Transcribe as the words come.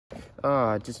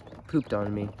Oh, it just pooped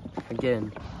on me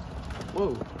again.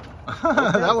 Whoa.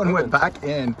 That one went back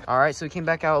in. All right, so we came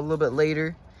back out a little bit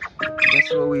later.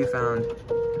 Guess what we found?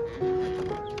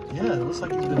 Yeah, it looks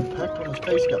like he's been pecked on his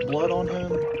face. Got blood on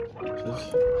him.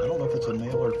 I don't know if it's a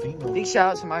male or female. Big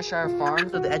shout out to My Shire Farm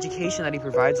for the education that he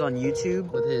provides on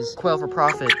YouTube with his Quail for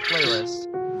Profit playlist.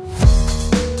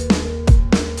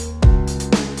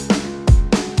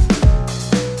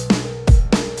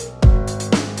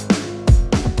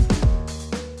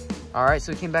 All right,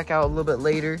 so we came back out a little bit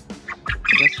later.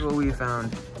 Guess what we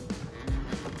found?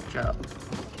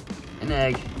 An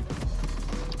egg.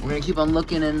 We're gonna keep on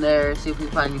looking in there, see if we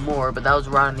can find any more, but that was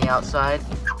right on the outside.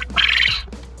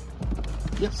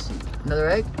 Yes. Another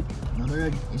egg? Another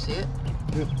egg. You see it?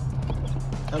 Yep.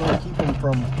 How do I keep him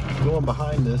from going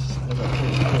behind this as I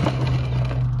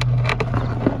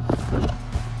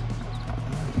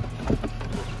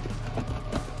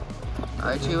All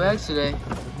right, 2 eggs today.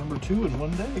 Number 2 in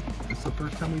one day. It's the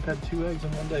first time we've had 2 eggs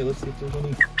in one day. Let's see if there's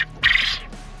any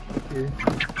up here.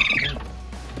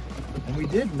 And we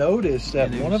did notice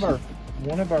that one of our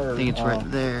I think it's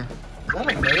right there. Is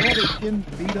that a male that's getting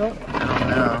beat up? I don't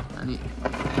know.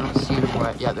 I don't see it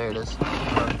right. Yeah, there it is.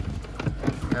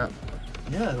 Yeah.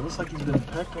 Yeah, it looks like he's been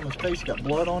pecked on his face. Got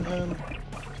blood on him.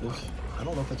 I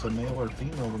don't know if it's a male or a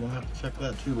female. We're gonna have to check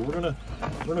that too. But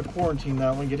we're gonna quarantine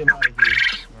that one. Get him out of here.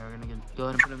 Yeah, we're gonna go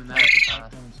ahead and put him in that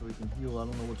so he can heal. I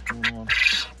don't know what's going on.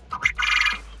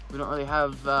 We don't really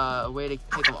have a way to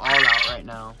take them all out right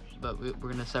now, but we're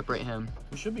gonna separate him.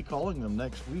 We should be calling them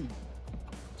next week.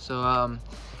 So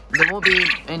they won't be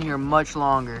in here much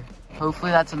longer.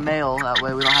 Hopefully that's a male. That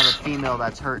way we don't have a female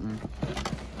that's hurting.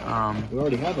 We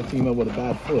already have a female with a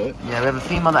bad foot. Yeah, we have a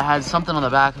female that has something on the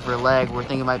back of her leg. We're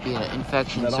thinking it might be an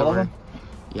infection. Is that all of them?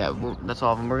 Yeah, that's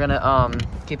all of them. We're gonna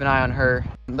keep an eye on her.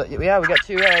 But yeah, we got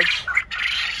 2 eggs.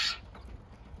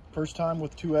 First time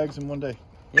with 2 eggs in one day.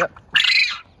 Yep.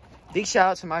 Big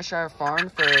shout out to My Shire Farm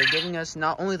for giving us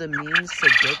not only the means to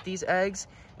get these eggs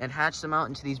and hatch them out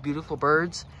into these beautiful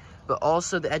birds, but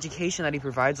also the education that he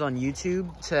provides on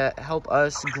YouTube to help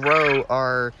us grow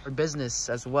our business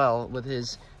as well with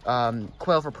his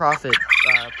Quail for Profit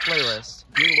playlist.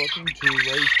 If you're looking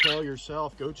to raise quail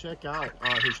yourself, go check out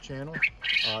his channel.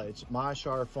 It's My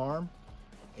Shire Farm,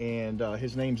 and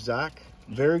his name's Zach.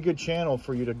 Very good channel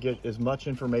for you to get as much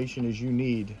information as you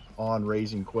need on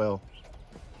raising quail.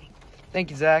 Thank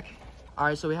you, Zach. All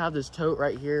right, so we have this tote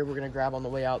right here we're gonna grab on the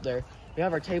way out there. We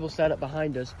have our table set up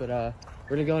behind us, but we're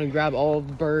gonna go and grab all of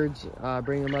the birds,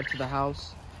 bring them up to the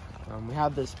house. We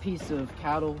have this piece of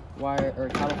cattle wire or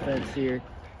cattle fence here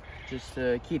just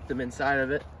to keep them inside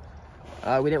of it.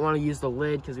 We didn't want to use the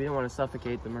lid because we didn't want to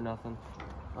suffocate them or nothing.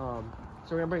 So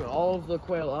we're gonna bring all of the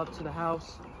quail up to the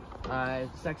house,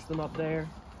 sex them up there,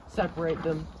 separate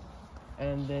them,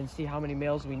 and then see how many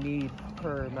males we need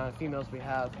per amount of females we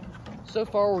have. So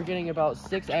far, we're getting about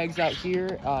 6 eggs out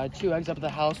here, 2 eggs up at the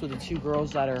house with the 2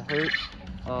 girls that are hurt.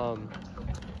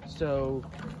 So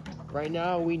right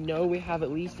now we know we have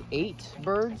at least 8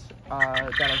 birds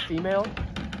that are female,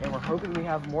 and we're hoping we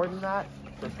have more than that.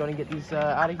 So let's go and get these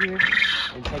out of here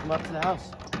and take them up to the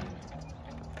house.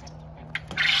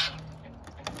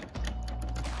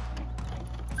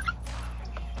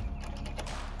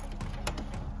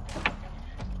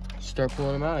 Start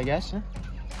pulling them out, I guess, huh?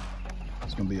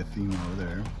 It's gonna be a female over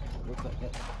there. Looks like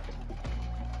it.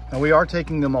 And we are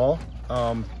taking them all,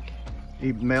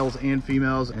 males and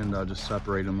females, and just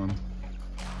separating them.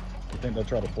 You think they'll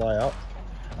try to fly out?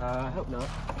 I hope not.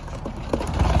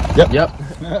 Yep.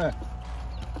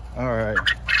 All right.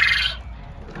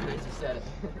 Said it.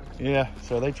 Yeah,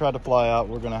 so they tried to fly out.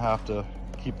 We're gonna have to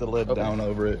keep the lid down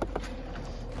over it.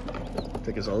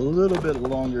 Take us a little bit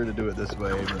longer to do it this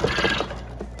way, but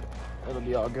it'll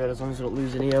be all good as long as we don't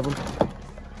lose any of them.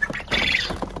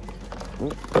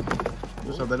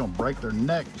 Just so they don't break their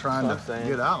neck trying to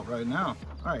get out right now.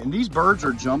 All right, and these birds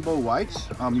are Jumbo Whites.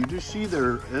 You do see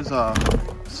there is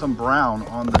some brown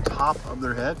on the top of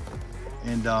their head,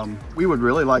 and we would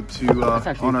really like to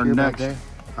on our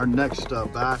next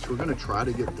batch, we're going to try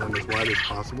to get them as white as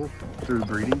possible through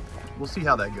breeding. We'll see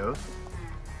how that goes.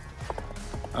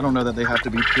 I don't know that they have to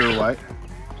be pure white.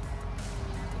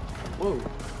 Whoa.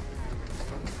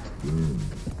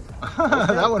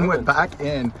 That one went back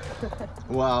in.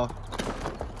 Wow.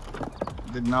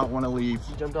 Did not want to leave.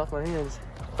 She jumped off my hands.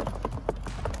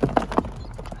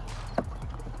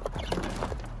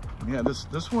 Yeah,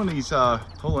 this one he's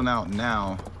pulling out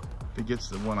now. If he gets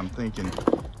the one I'm thinking,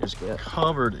 is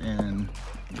covered in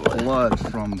blood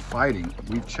from fighting.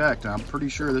 We've checked. I'm pretty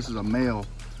sure this is a male.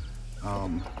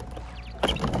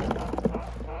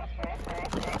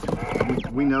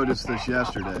 We noticed this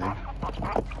yesterday.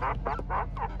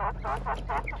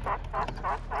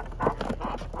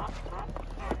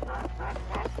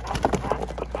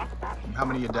 How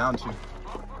many are you down to?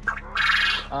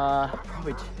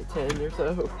 Probably 10 or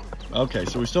so. Okay,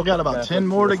 so we still got about 10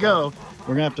 more to go.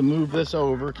 We're gonna have to move this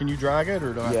over. Can you drag it,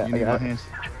 or do I need my hands?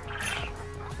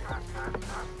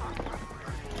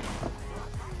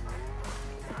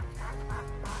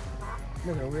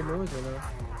 No weird noise or no?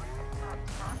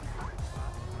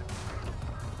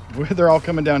 They're all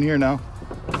coming down here now.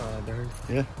 Darn.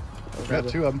 Yeah, we got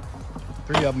 2 of them,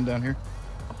 3 of them down here.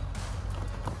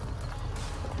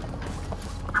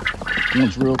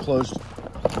 One's real close.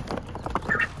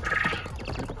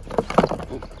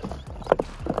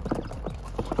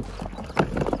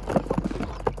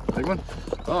 Big one?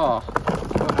 Oh,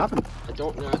 What happened? I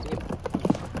don't know.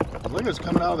 I believe it's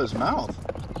coming out of his mouth.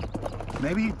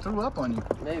 Maybe he threw up on you.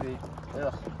 Maybe.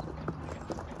 Ugh.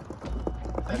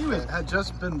 I think he had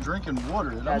just been drinking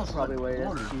water. That's probably what it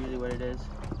is. That's usually what it is.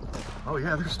 Oh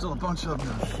yeah, there's still a bunch of them.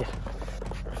 Yeah.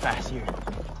 Fast here.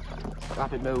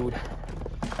 Drop it mode.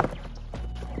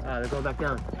 They're going back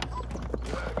down.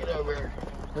 Get over here.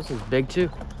 This is big too.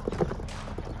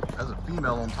 Has a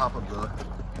female on top of the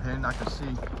pen, I can see.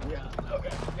 Yeah, okay,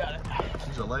 got it.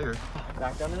 She's a layer.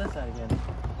 Back down to this side again.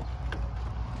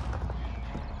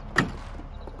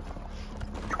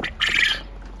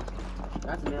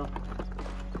 That's a male.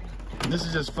 This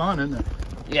is just fun, isn't it?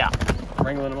 Yeah.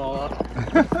 Wrangling them all up.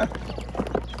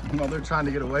 Well, they're trying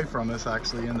to get away from us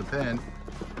actually in the pen,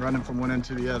 running from one end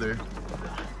to the other.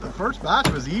 The first batch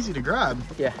was easy to grab.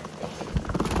 Yeah.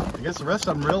 I guess the rest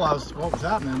of them realized what was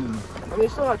happening. And I mean,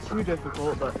 it's still not too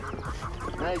difficult, but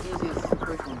not as easy as the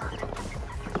first one.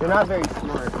 They're not very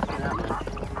smart. That much.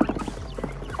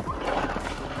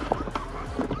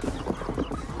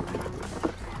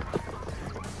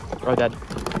 Oh, Dad.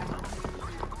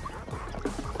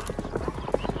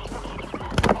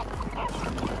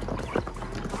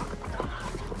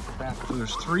 So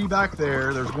there's 3 back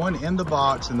there. There's 1 in the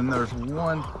box, and then there's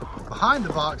 1 behind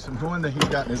the box and 1 that he's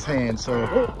got in his hand. So,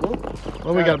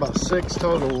 well, we got about 6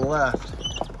 total left.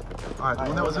 All right, the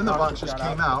one that was in the box just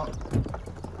came out.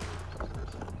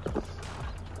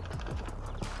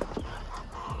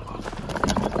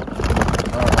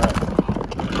 All right.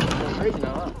 Crazy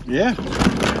now, huh? Yeah.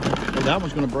 Hey, that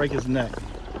one's gonna break his neck.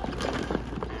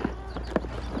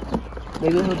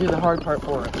 Maybe he'll do the hard part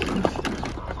for us.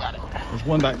 There's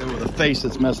one back there with a face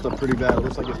that's messed up pretty bad. It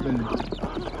looks like it's been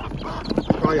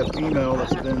probably a female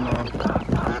that's been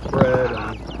bred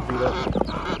and beat up.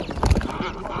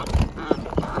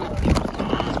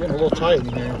 It's getting a little tight in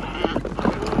here.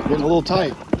 Getting a little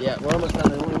tight. Yeah, we're almost done.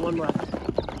 There's only 1 left.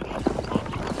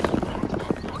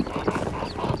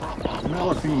 Male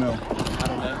or female? I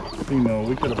don't know. Female.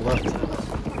 We could have left. We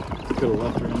could have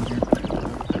left her in here.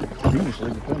 You can just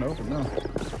leave the pen open now.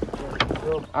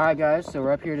 All right, guys. So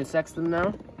we're up here to sex them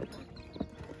now.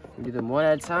 We do them one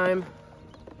at a time.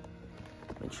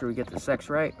 Make sure we get the sex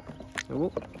right.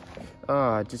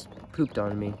 Oh, it just pooped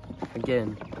on me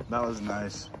again. That was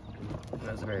nice.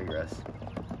 That was very gross.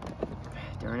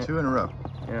 Darn it. 2 in a row.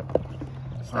 Yep.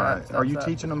 All right. Are you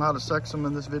teaching them how to sex them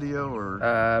in this video, or?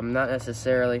 Not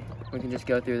necessarily. We can just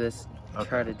go through this. Okay.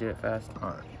 Try to do it fast. All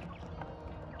right.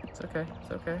 It's okay.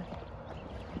 It's okay.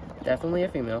 Definitely a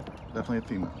female. Definitely a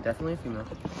female. Definitely a female.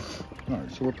 All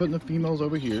right. So we're putting the females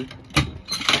over here.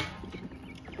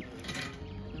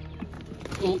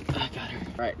 Oh, I got her.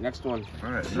 All right. Next one.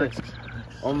 All right. Next.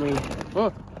 Only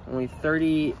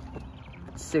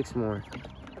 36 more.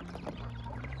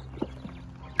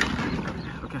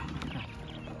 Okay.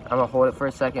 I'm gonna hold it for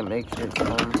a second, make sure it's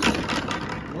on.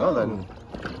 Well then,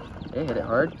 it hit it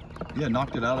hard. Yeah,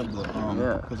 knocked it out of the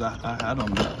because I had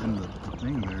them in the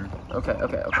thing there. Okay.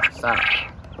 Stop.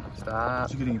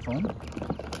 Did you get any foam?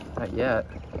 Not yet.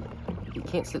 You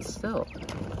can't sit still. I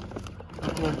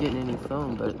don't think I'm getting any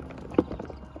foam, but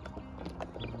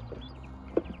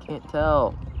can't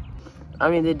tell. I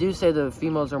mean, they do say the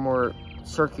females are more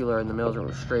circular and the males are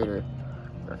more straighter.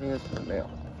 I think it's the male.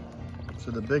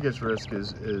 So the biggest risk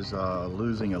is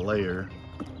losing a layer.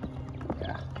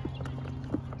 Yeah.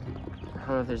 I don't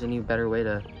know if there's any better way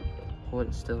to hold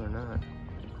it still or not.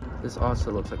 This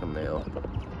also looks like a male.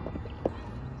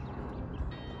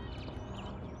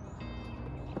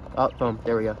 Oh, boom,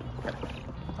 there we go. Okay.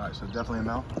 All right, so definitely a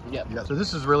male? Yep. Yeah. So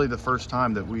this is really the first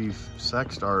time that we've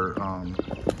sexed our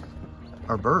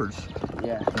birds.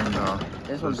 Yeah. And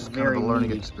this one's kind very of a learning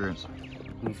meaty. experience.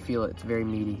 You feel it, it's very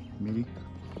meaty. Meaty?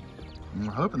 And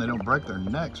we're hoping they don't break their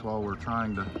necks while we're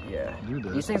trying to do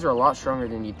this. These things are a lot stronger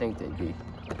than you'd think they'd be.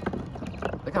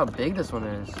 Look how big this one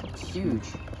is. It's huge.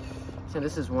 So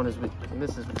this is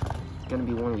gonna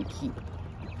be one we keep.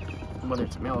 Whether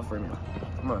it's male or female.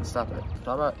 Come on, stop it.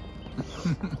 Stop it.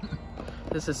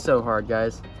 This is so hard,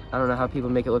 guys. I don't know how people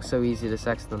make it look so easy to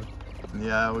sex them.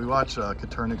 Yeah, we watched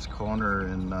Coturnix Corner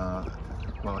and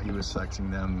while he was sexing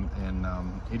them, and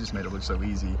he just made it look so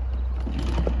easy.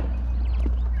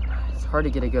 It's hard to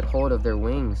get a good hold of their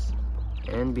wings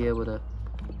and be able to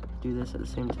do this at the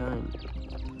same time.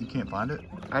 You can't find it?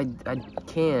 I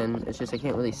can, it's just I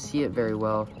can't really see it very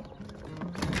well.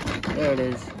 There it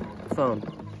is. Foam.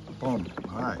 Boom.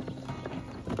 Alright.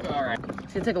 Alright.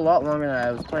 It's gonna take a lot longer than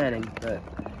I was planning, but...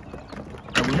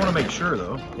 We want to make sure,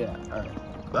 though. Yeah, alright.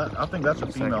 I think that's a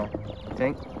female. You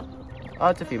think? Oh,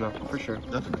 it's a female, for sure.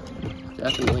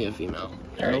 Definitely a female.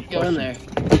 Alright, go in there.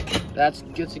 That's a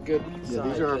good Yeah, sign,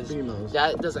 these are our females.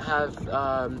 That doesn't have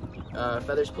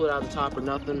feathers pulled out of the top or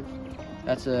nothing.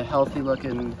 That's a healthy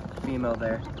looking female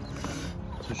there.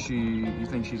 So you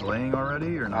think she's laying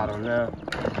already or not? I don't know.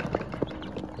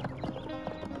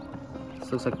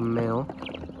 This looks like a male.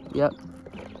 Yep.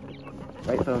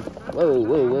 Right phone.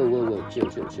 Whoa. Chill.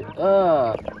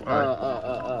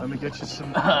 Let me get you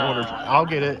some orders. I'll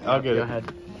get it. Go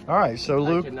ahead. All right, so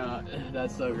Luke. I cannot.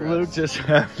 That's so gross.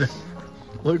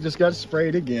 Luke just got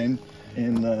sprayed again,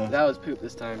 and that was poop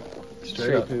this time.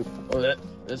 straight up. Poop. Oh,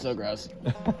 that's so gross.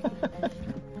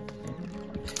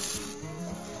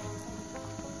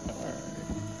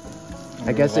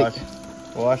 I guess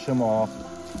wash them off.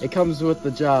 It comes with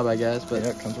the job, I guess, but Yeah,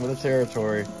 it comes with the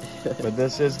territory. But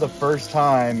this is the first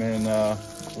time, and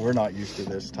we're not used to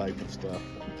this type of stuff.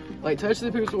 like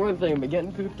touching the poop's one thing, but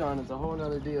getting pooped on is a whole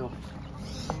other deal.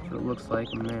 What it looks like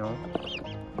a male.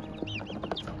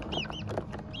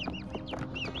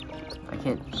 I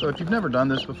can't. So if you've never done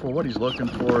this before, what he's looking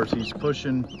for is he's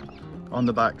pushing on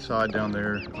the back side down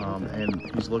there,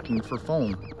 and he's looking for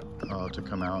foam to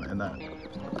come out, and that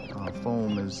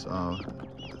foam is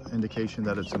indication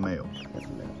that it's a male.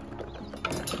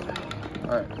 That's a male.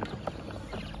 Alright.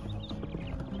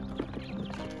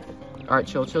 Alright,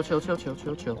 chill.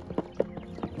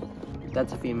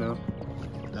 That's a female.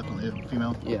 Definitely a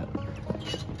female. Yeah.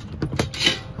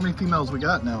 How many females we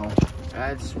got now?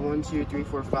 That's 1, 2, 3,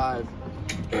 4, 5.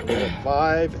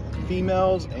 5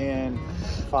 females and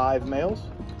 5 males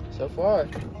So far.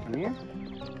 Come here.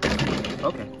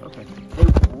 Okay. They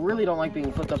really don't like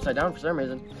being flipped upside down for some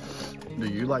reason. Do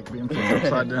you like being flipped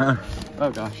upside down? Oh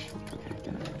gosh.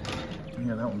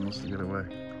 Yeah, that one wants to get away.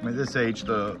 I mean, at this age,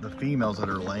 the females that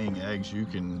are laying eggs, you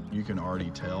can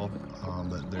already tell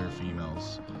that they're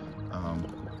females.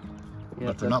 But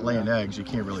if they're not laying eggs, you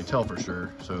can't really tell for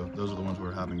sure. So those are the ones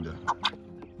we're having to.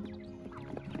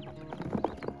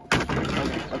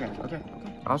 Okay.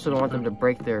 I also don't want them to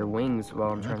break their wings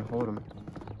while I'm trying to hold them.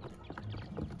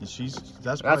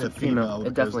 That's probably a female.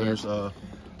 It definitely is.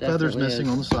 Feathers missing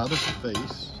on the side of the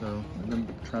face, so I've been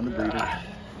trying to breed it.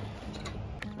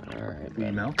 Alright,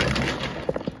 female.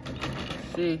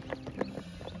 See,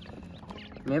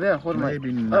 maybe I hold them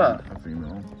maybe not a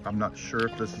female. I'm not sure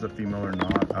if this is a female or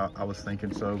not. I was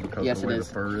thinking so because of the way the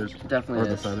fur is, definitely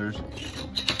or the feathers.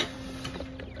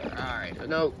 Alright,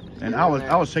 no. And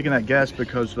I was taking that guess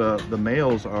because the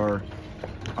males are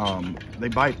they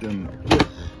bite them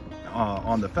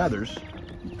on the feathers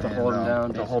to hold them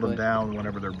down. To hold them down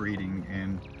whenever they're breeding,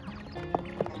 and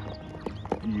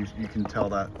you can tell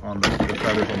that on the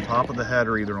feathers on top of the head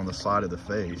or either on the side of the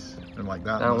face. And like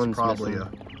that one's probably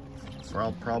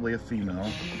a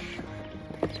female.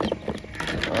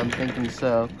 I'm thinking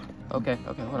so. Okay,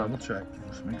 hold on. We'll check.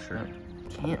 Just make sure.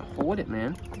 Can't hold it,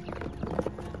 man.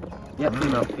 Yep,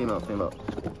 female.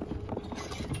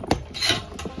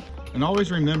 And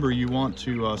always remember, you want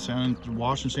to wash and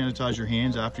sanitize your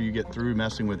hands after you get through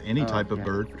messing with any type of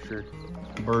bird. For sure.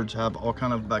 Birds have all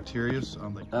kind of bacteria.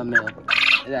 Male.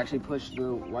 It actually pushed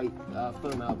the white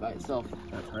foam out by itself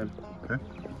that time. Okay.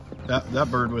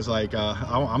 That bird was like,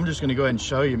 I'm just gonna go ahead and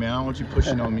show you, man. I don't want you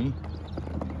pushing on me.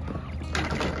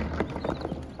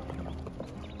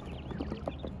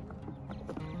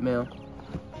 Male.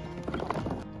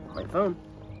 White foam.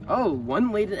 Oh,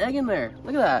 one laid an egg in there.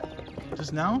 Look at that.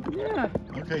 Just now? Yeah.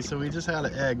 Okay, so we just had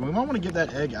an egg. We might want to get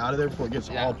that egg out of there before it gets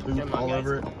all poop all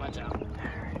over it. Watch out.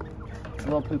 It's a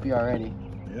little poopy already.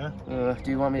 Yeah?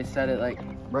 Do you want me to set it like...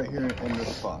 Right here in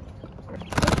this spot.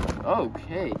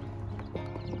 Okay.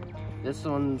 This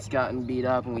one's gotten beat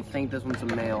up and we think this one's a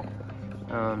male.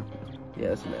 Yeah,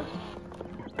 it's a male.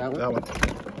 That one? That one.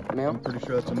 Male? I'm pretty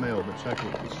sure that's a male, but check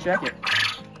it. Let's check it.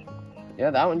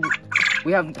 Yeah, that one.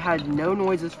 We have had no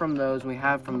noises from those. We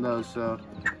have from those, so...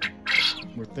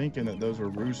 We're thinking that those were a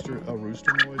rooster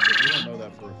noise, but we don't know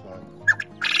that for a fact.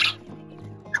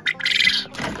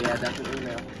 Yeah, definitely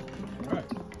male.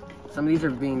 Some of these are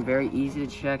being very easy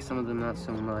to check, some of them not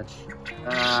so much.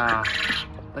 Ah,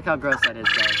 look how gross that is,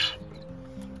 guys.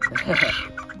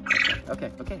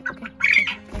 Okay.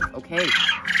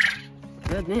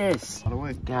 Goodness. Out of the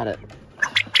way. Got it.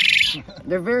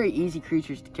 They're very easy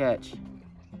creatures to catch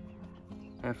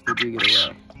after they do get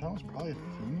away. That was probably a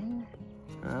female?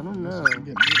 I don't know.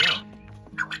 Getting beat up.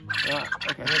 Yeah,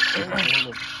 okay.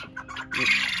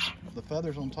 The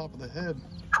feathers on top of the head.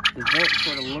 The vent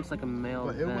sort of looks like a male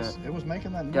But vent. it was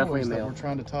making that Definitely noise a that male. we're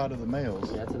trying to tie to the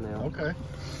males. Yeah, it's a male. Okay.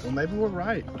 Well, maybe we're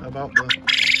right about the...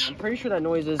 I'm pretty sure that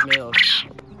noise is male.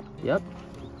 Yep.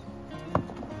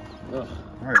 Ugh.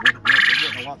 All right, we're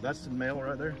getting a lot. That's the male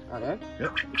right there. Right there?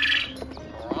 Yep.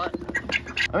 Alright.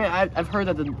 I mean, I've heard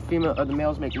that the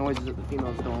males make noises that the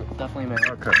females don't. Definitely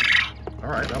male. Okay. All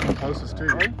right, that one closest to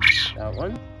you. That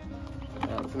one.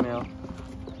 That's a male.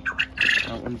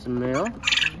 That one's a male.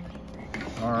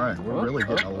 All right, we're really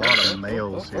getting a lot of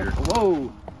males here.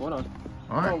 Whoa! Hold on.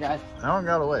 All right, Hold on, guys. that one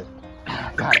got away.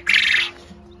 Got it.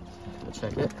 We'll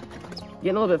check it.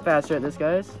 Getting a little bit faster at this,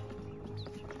 guys.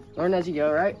 Learn as you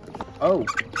go, right? Oh.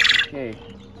 Okay.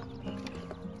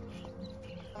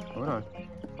 Hold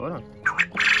on.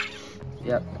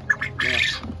 Yep. Yeah.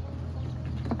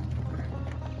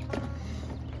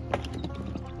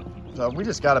 So we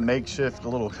just got a makeshift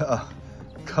little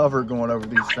cover going over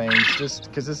these things, just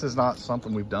because this is not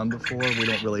something we've done before. We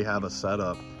don't really have a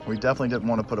setup. We definitely didn't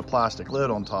want to put a plastic lid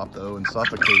on top though and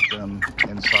suffocate them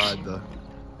inside the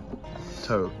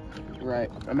tote. Right.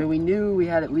 I mean, we knew we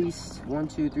had at least 1,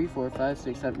 2, 3, 4, 5,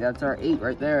 6, 7. That's our 8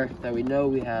 right there that we know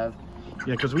we have.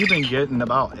 Yeah, because we've been getting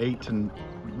about 8 to,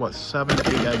 what, 7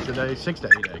 to 8 eggs a day? 6 to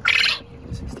 8 eggs.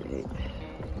 6 to 8.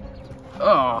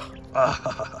 Oh.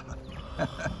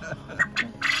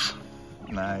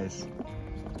 Nice.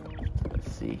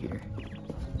 Let's see here.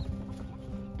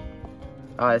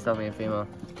 Oh, it's definitely a female.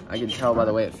 I can tell by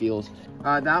the way it feels.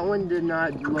 That one did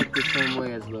not look the same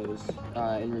way as those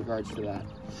in regards to that.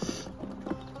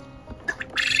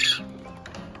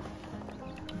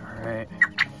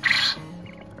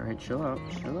 All right, chill out.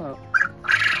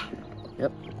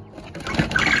 Yep.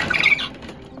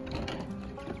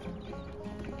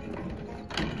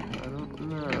 I don't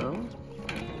know.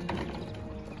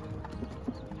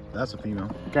 That's a female.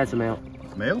 That's a male.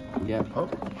 Male? Yeah. Oh.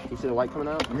 You see the white coming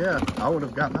out? Yeah, I would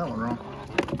have gotten that one wrong.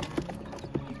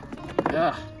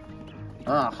 Yeah.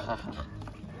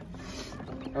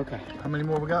 Okay. How many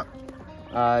more we got?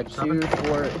 2,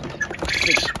 4,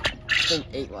 6, I think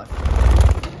 8 left.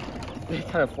 They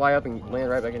kind of fly up and land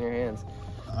right back in your hands.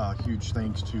 Huge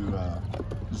thanks to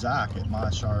Zach at My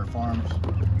Shire Farms.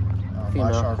 Female.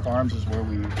 My Shire Farms is where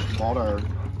we bought our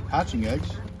hatching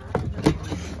eggs.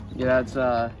 Yeah, it's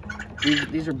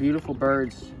these are beautiful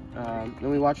birds. And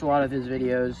we watch a lot of his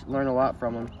videos, learn a lot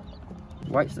from him.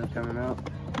 White stuff coming out.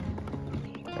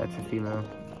 That's a female.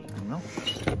 No.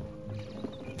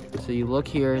 So you look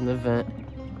here in the vent,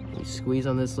 you squeeze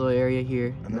on this little area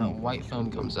here, and then that white foam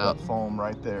comes out. That foam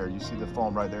right there. You see the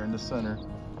foam right there in the center.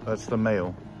 That's the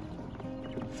male.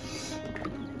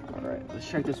 All right, let's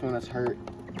check this one that's hurt.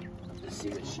 Let's see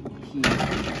what he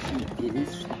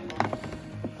is.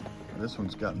 This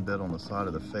one's gotten bit on the side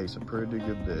of the face a pretty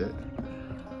good bit.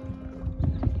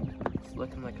 It's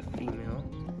looking like a female.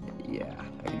 Yeah,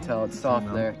 I can tell it's soft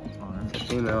female. There. It's a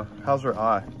female. How's her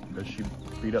eye? Does she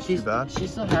beat up too bad? She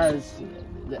still has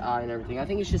the eye and everything. I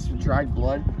think it's just dried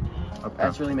blood. Okay.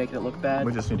 That's really making it look bad.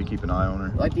 We just need to keep an eye on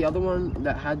her. Like the other one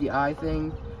that had the eye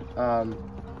thing,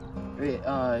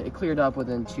 it cleared up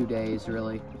within 2 days,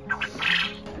 really.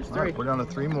 There's 3. Right, we're down to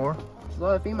 3 more. There's a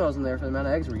lot of females in there for the amount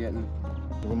of eggs we're getting.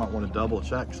 We might want to double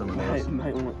check some of those.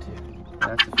 Might want to.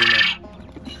 That's a female.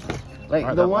 Like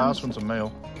right, the last one's a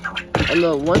male. And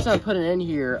the ones I'm putting in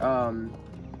here,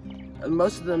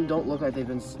 most of them don't look like they've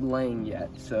been laying yet,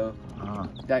 so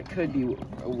that could be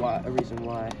a reason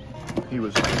why. He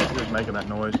was making that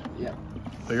noise. Yeah.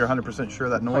 So you're 100% sure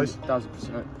that noise?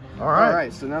 1,000%. All right. All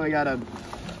right. So now we got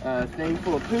a thing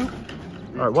full of poop.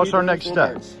 All right. What's our next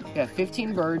step? Birds. Yeah,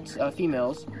 15 birds,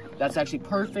 females. That's actually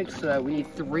perfect. So that we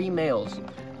need 3 males.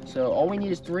 So all we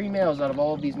need is 3 males out of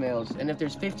all of these males. And if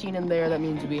there's 15 in there, that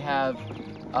means we have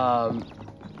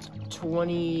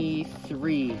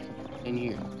 23 in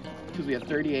here, because we have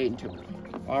 38 in total.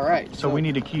 All right. So we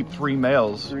need to keep 3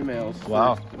 males. 3 males.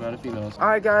 Wow. Amount of females. All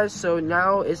right, guys. So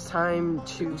now it's time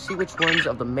to see which ones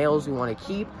of the males we want to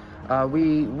keep.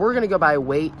 We're gonna go by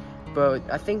weight, but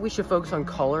I think we should focus on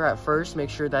color at first. Make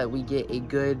sure that we get a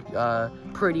good,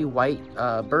 pretty white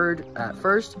bird at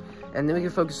first, and then we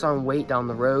can focus on weight down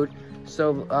the road.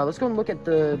 So let's go and look at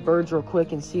the birds real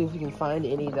quick and see if we can find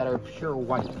any that are pure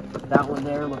white. That one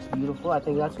there looks beautiful. I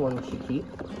think that's one we should keep.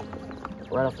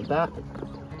 right off the bat.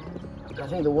 I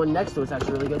think the one next to it's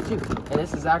actually really good too. And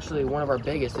this is actually one of our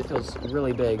biggest. It feels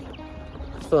really big.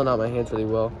 It's filling out my hands really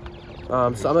well. So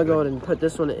I'm gonna go ahead and put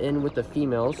this one in with the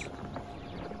females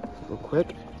real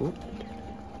quick. Ooh.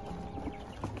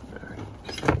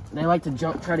 They like to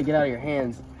try to get out of your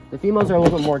hands. The females are a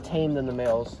little bit more tame than the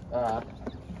males,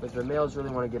 but the males really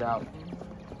want to get out.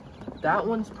 That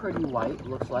one's pretty white,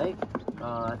 looks like.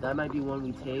 That might be one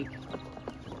we take.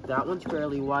 That one's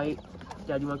fairly white.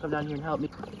 Dad, you want to come down here and help me?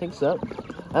 I think so.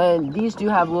 And these do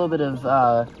have a little bit of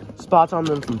spots on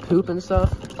them from poop and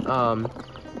stuff,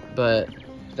 but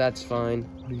that's fine.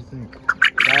 What do you think?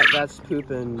 That's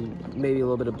poop and maybe a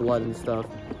little bit of blood and stuff,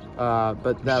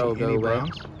 but that'll go away.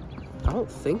 Browns? I don't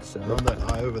think so. On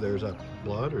that eye over there, is that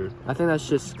blood or? I think that's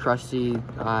just crusty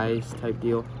eyes type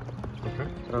deal. Okay.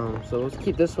 So let's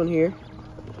keep this one here.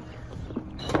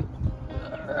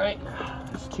 All right,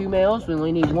 it's 2 males. We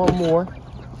only need 1 more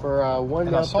for 1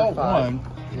 male. I saw per 5. one,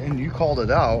 and you called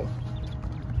it out.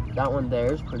 That one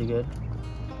there is pretty good.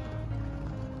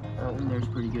 That one there's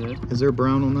pretty good. Is there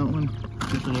brown on that one?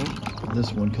 This one here?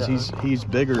 This one, because he's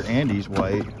bigger and he's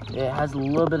white. It has a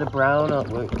little bit of brown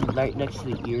right next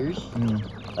to the ears.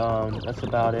 That's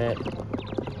about it.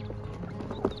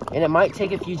 And it might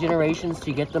take a few generations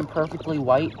to get them perfectly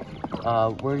white.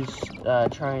 We're just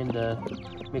trying to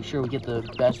make sure we get the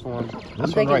best ones.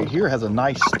 This one right here has a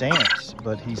nice stance,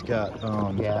 but he's got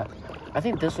yeah, I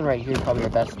think this one right here is probably our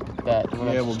best bet.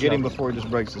 Yeah, we'll get him before he just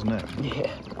breaks his neck.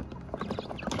 Yeah.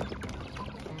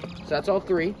 So that's all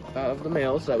 3 of the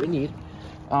males that we need.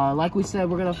 Like we said,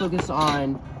 we're gonna focus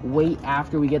on weight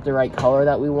after we get the right color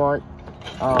that we want.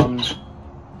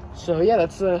 So yeah,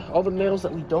 that's all the males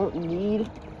that we don't need.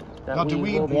 Now, do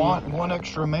we want 1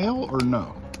 extra male or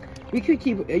no? We could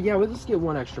keep, yeah, we'll just get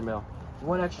 1 extra male.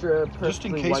 1 extra just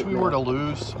in case we were to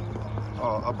lose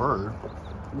a bird.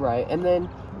 Right, and then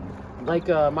like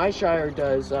my Shire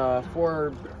does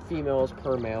 4 females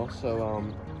per male, so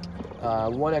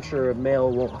 1 extra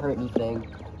male won't hurt anything.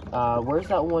 Where's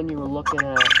that one you were looking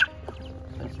at?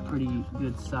 That's pretty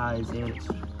good size, and it's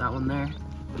that one there.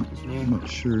 I'm not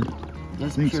sure.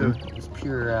 It's pure. So. It's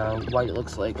pure white. It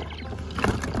looks like.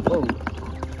 Whoa.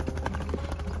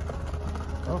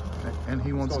 Oh, and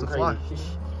he wants to fly.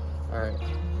 All right.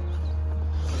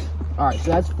 All right.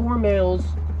 So that's 4 males,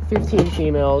 15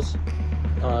 females.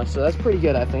 So that's pretty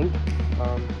good, I think.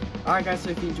 All right, guys. So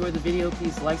if you enjoyed the video,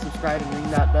 please like, subscribe, and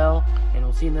ring that bell. And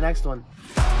we'll see you in the next one.